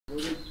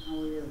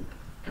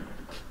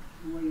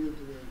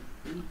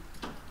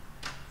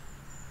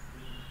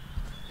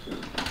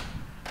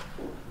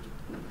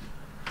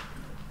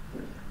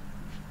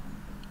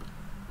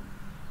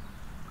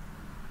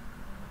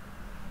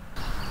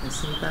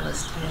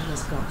Bella's tail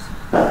has got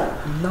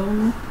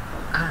long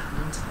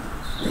and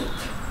thick.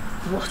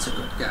 What a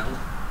good girl.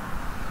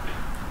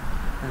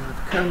 And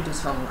I've combed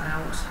it all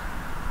out.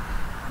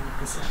 And you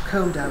can see I've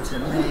combed out her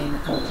mane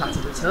and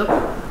plaited it up.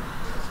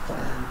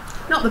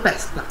 Not the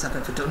best plait I've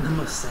ever done, I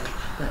must say,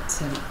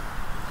 but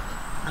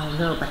I'll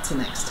know better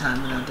next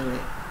time when I do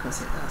it, because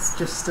that's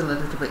just still a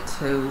little bit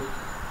too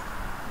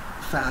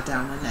far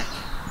down the neck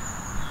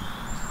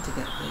to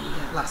get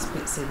the last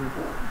bits in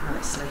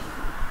nicely.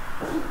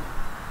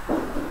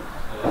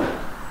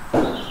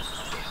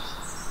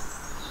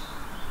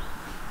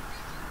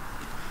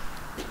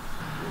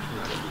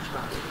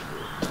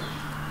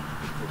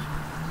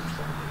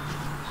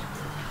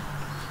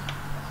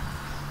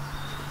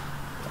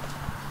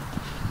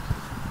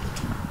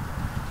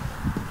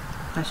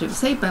 As you can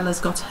see, Bella's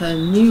got her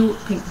new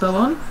pink bow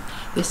on.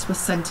 This was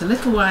sent a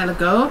little while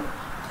ago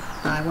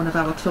by one of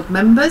our club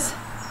members,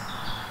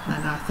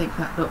 and I think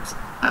that looks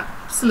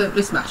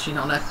absolutely smashing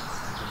on her.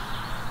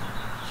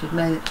 She's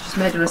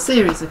made her a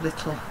series of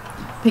little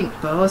pink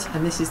bows,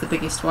 and this is the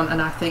biggest one,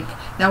 and I think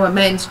now her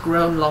mane's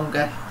grown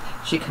longer,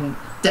 she can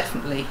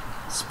definitely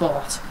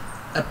sport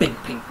a big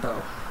pink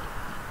bow.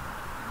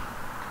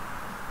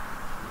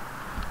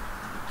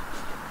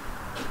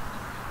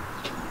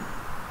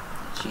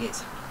 She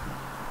is.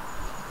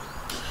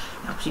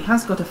 Now she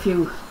has got a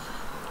few,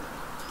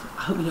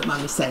 I hope you don't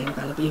mind me saying,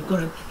 Bella, but you've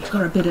got a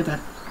bit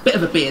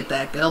of a beard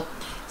there, girl.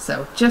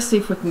 So just see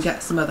if we can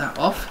get some of that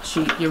off.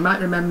 You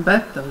might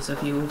remember, those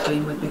of you who've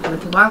been with me for a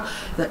little while,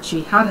 that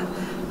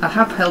I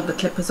have held the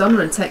clippers on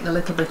her and taken a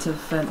little bit of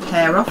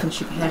hair off, and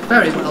she behaved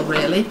very well,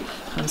 really,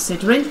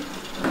 considering.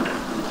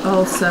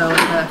 Also,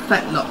 her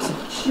fetlocks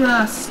are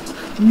just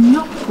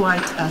not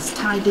quite as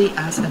tidy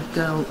as a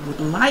girl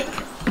would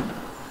like.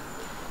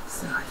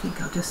 So I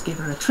think I'll just give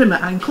her a trimmer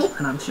ankle,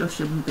 and I'm sure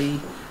she'll be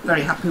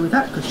very happy with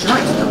that, because she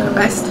likes to look her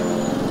best.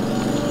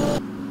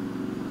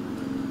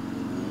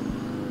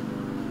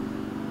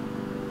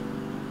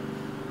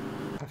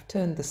 I've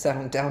turned the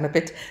sound down a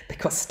bit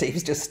because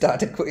Steve's just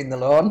started cutting the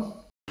lawn.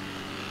 I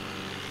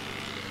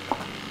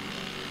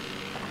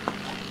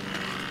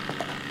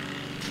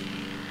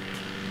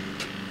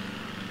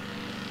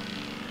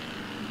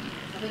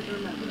think you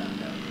remember that,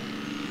 girl.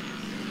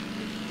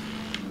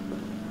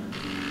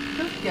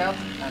 Good girl.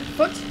 And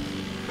foot,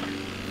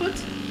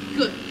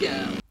 good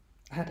girl.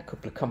 I had a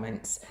couple of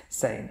comments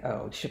saying,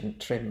 oh, you shouldn't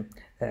trim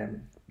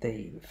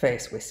the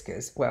face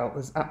whiskers. Well,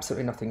 there's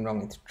absolutely nothing wrong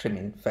with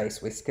trimming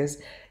face whiskers.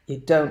 You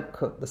don't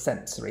cut the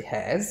sensory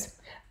hairs,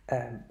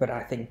 but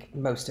I think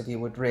most of you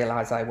would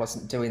realise I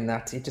wasn't doing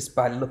that just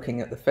by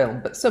looking at the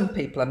film, but some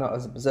people are not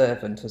as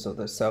observant as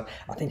others, so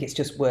I think it's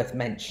just worth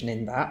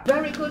mentioning that.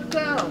 Very good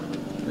girl.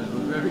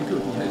 Very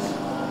good, yes.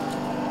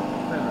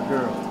 Clever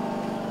girl.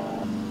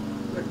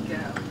 Good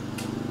girl.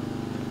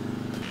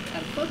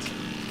 And foot.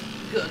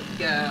 Good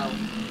girl.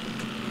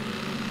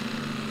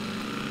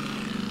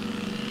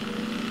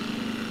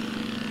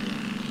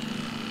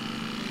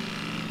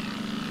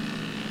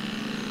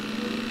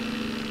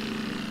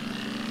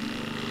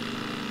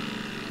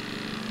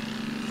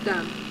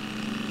 Stand.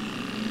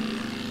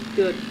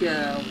 Good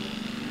girl.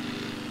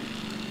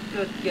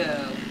 Good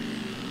girl.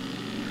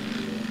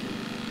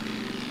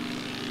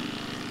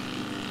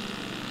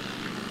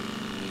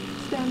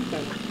 Stand,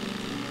 Bella.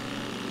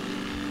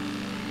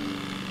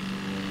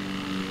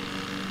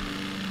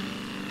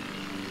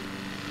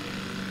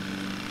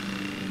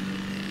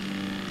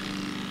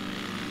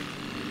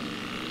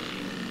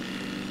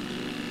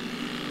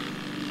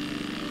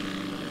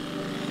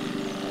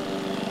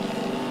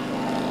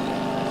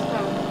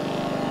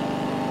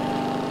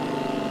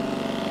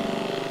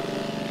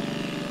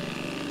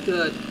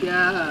 Good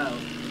girl.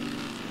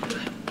 Good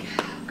girl.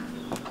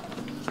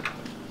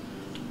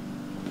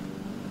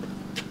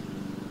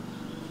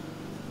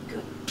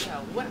 Good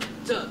girl. Well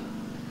done.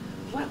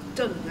 Well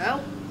done,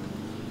 girl.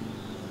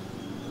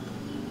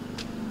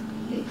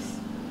 Yes.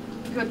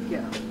 Good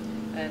girl.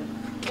 And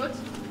foot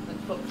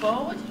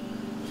forward.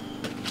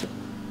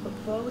 Foot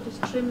forward.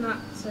 Just trim that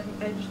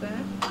edge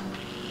there.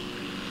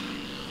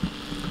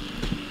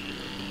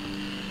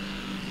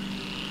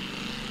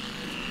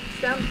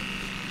 Stand.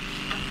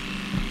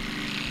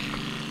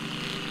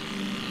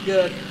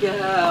 Good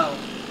girl.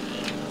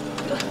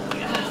 Good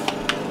girl.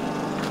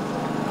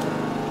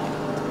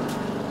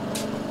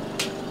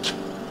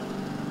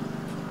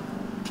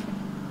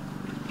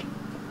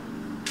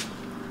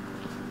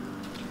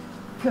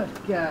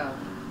 Good girl.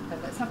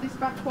 And let's have this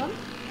back one.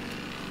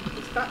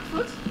 This back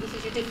foot. This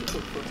is your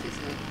difficult foot,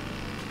 isn't it?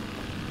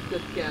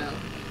 Good girl.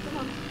 Come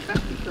on,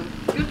 back you come.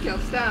 Good girl.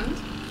 Stand.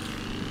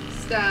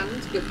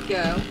 Stand. Good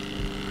girl.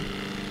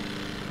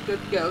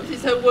 Good girl. This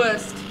is her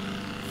worst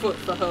foot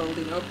for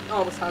holding up,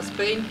 always has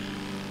been.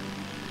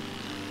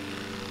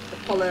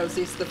 Apollo's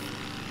is the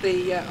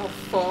off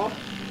fore,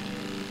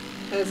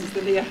 hers is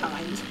the near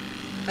hind.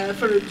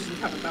 Farouk doesn't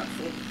have a bad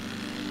foot.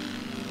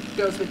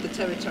 Goes with the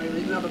territory, he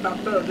doesn't have a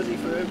bad bone, does he,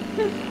 Farouk?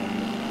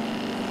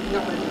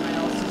 Not many of my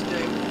horses do.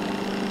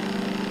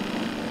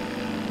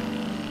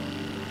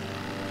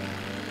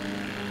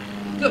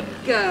 Good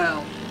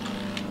girl.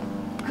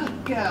 Good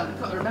girl. You've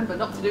got to remember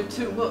not to do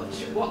too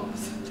much.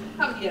 Once.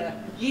 Haven't you?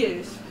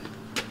 Years.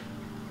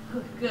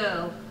 Good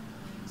girl.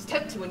 It's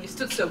tempting when you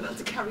stood so well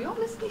to carry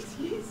on, isn't it?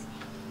 Yes.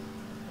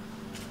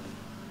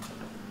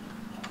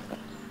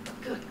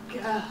 Good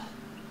girl.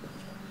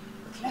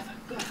 Clever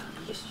girl.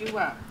 Yes, you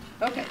are.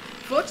 Okay,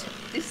 foot.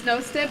 This, no,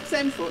 step,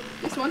 same foot.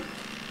 This one.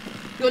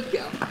 Good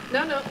girl.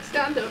 No, no,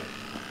 stand up.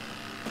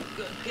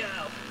 Good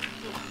girl.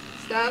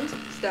 Stand,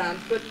 stand.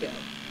 Good girl.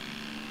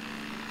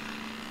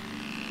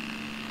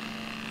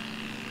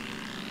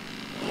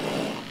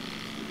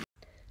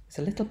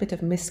 There's a little bit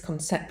of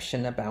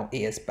misconception about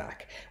ears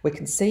back. We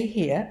can see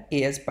here,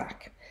 ears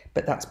back,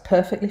 but that's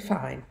perfectly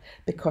fine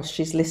because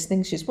she's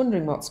listening, she's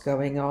wondering what's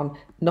going on,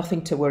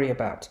 nothing to worry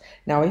about.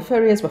 Now, if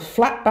her ears were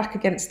flat back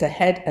against her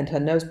head and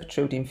her nose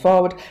protruding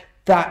forward,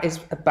 that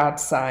is a bad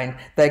sign.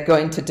 They're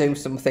going to do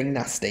something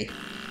nasty.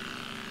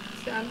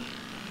 Stand.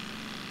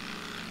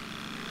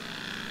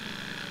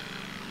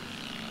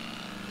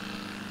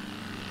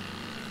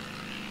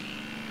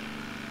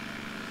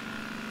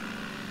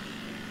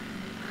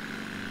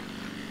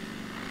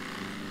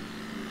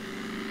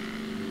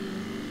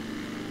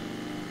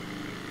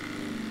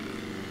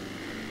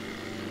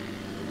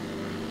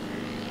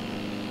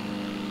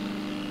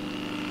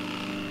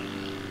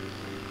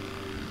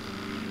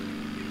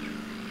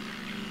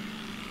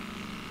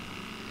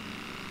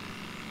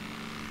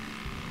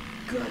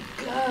 Good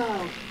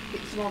girl.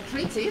 Get some more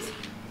treaties.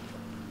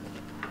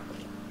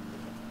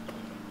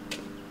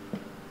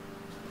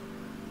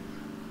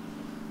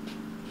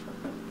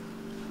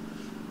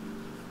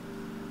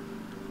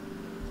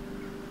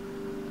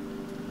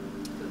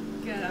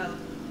 Good girl.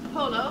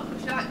 Polo.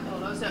 You like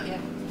polos, don't you?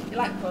 You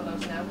like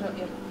polos now, don't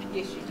you?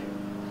 Yes, you do.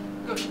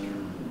 Good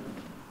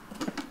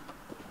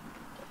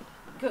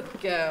girl.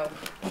 Good girl.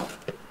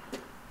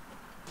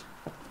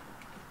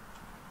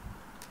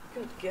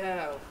 Good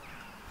girl.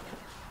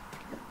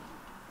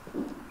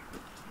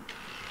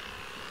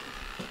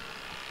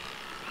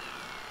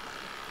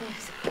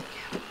 Yes, good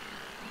girl.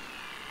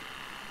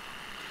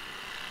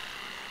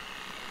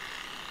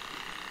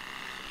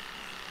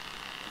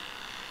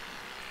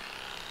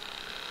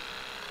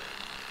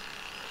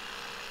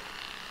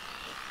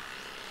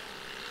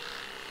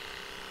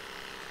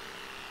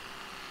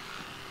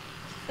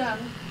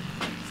 Stand.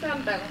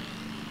 Stand, Bella.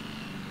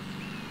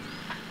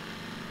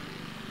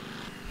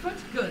 Foot.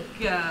 Good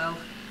girl.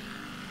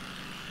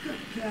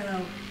 Good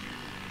girl.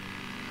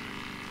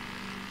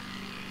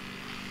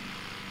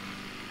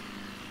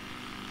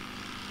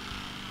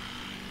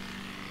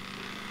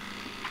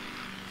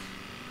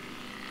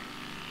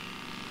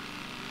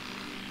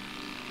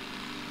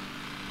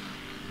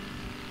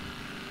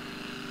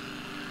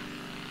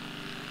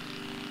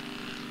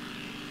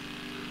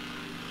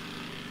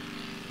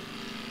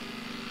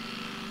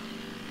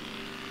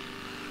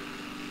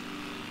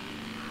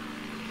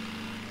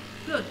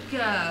 Good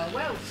girl,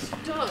 well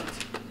stood.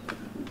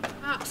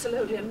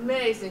 Absolutely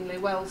amazingly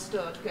well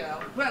stood,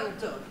 girl. Well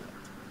done.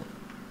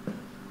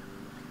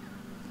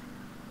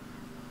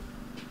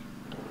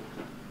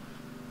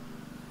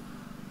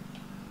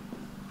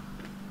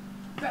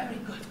 Very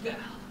good girl.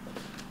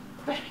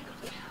 Very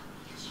good girl.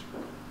 Yes,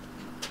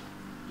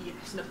 you.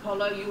 Yes, and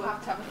Apollo, you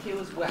have to have a few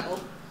as well,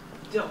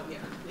 don't you?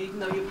 Even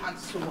though you've had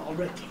some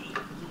already.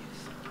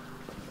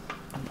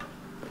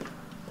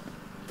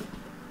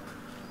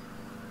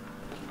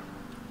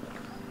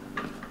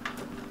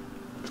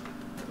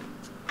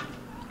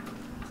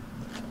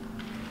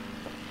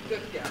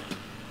 Good girl.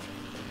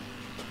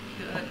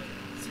 Good.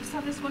 So let's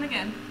have this one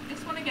again.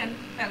 This one again,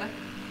 Bella.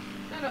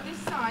 No, not this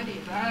side either.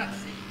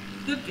 That's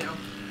it. Good girl.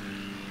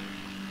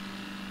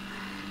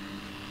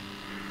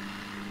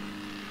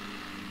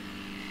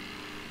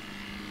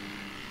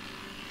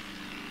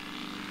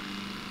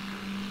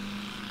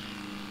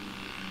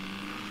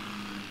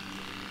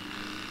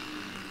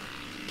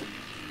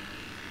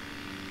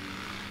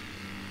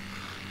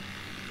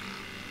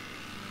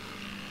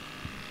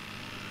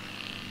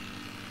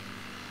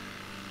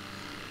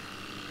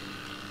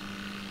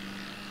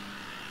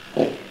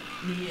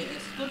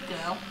 Yes, good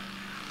girl.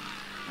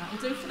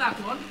 That'll do for that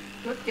one.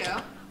 Good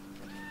girl.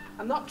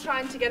 I'm not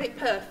trying to get it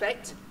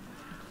perfect,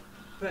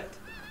 but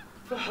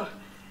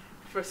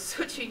for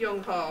such a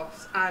young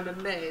horse, I'm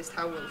amazed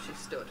how well she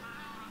stood.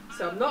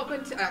 So I'm not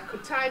going to, I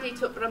could tidy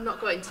it up, but I'm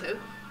not going to.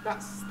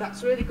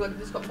 That's really good. I've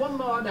just got one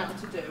more now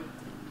to do.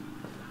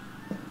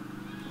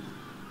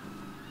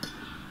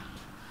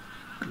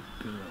 Good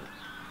girl.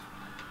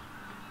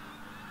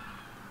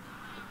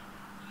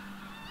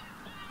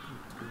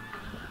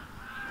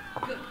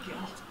 Good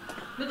girl.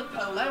 Another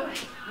polo. Another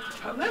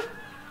polo.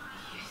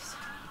 Yes.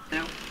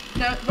 No.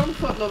 No, wrong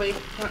foot, lovey.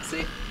 That's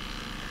it.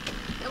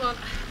 Come on.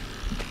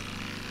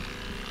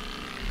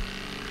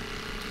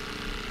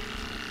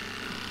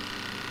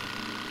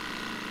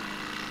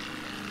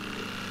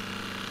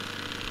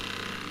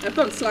 I've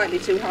gone slightly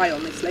too high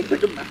on this leg, but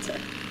it doesn't matter.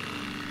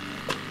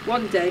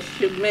 One day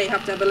she may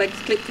have to have her legs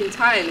clipped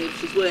entirely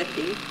if she's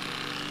working,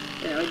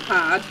 you know,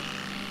 hard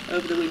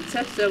over the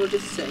winter. So we'll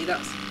just see.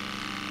 That's some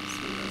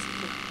of those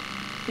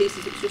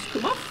pieces that's just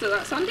come off, so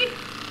that's handy.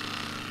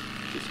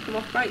 just come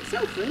off by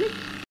itself, really.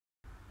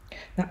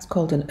 That's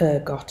called an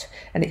ergot,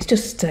 and it's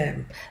just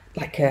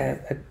like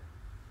a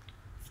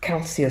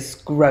calcareous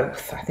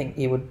growth, I think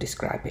you would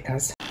describe it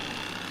as.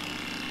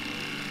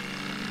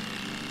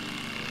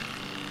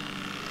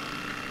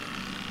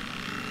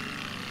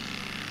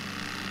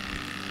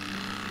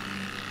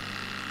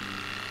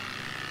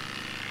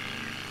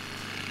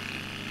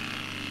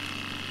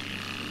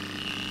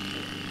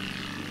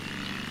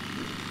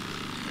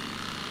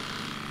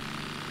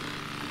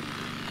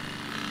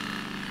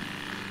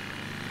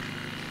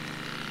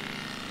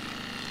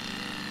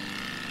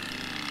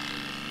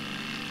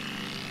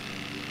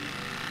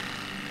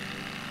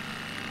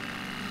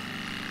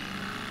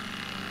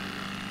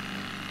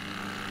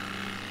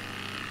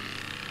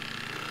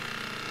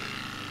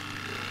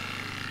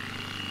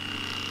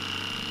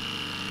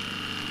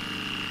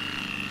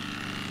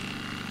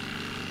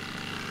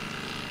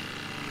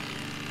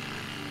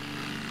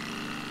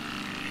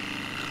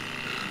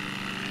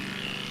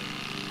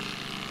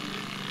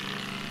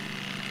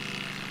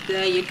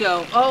 There you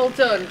go, all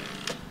done.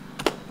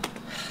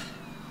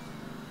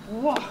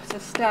 What a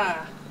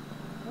star.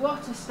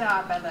 What a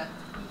star, Bella.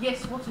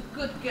 Yes, what a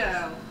good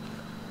girl.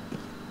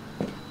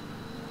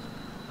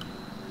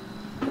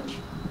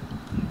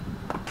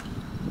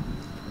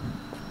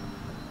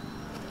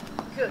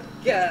 Good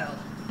girl.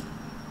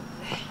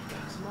 There you go,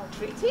 some more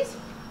treaties.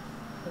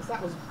 Because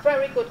that was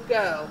very good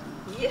girl.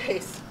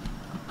 Yes,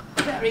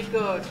 very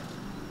good.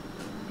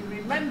 You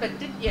remembered,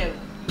 didn't you?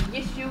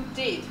 Yes, you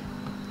did.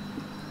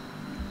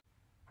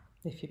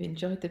 If you've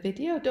enjoyed the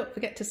video, don't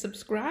forget to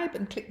subscribe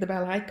and click the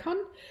bell icon.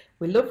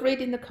 We love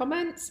reading the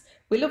comments,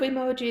 we love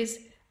emojis,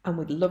 and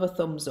we'd love a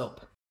thumbs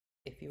up.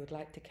 If you would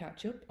like to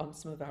catch up on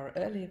some of our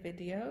earlier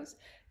videos,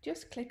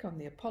 just click on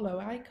the Apollo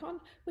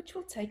icon, which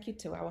will take you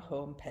to our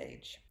home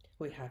page.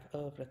 We have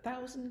over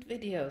 1,000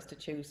 videos to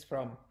choose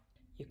from.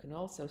 You can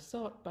also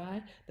sort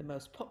by the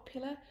most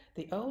popular,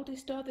 the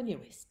oldest or the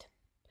newest.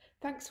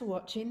 Thanks for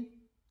watching.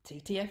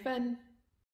 TTFN.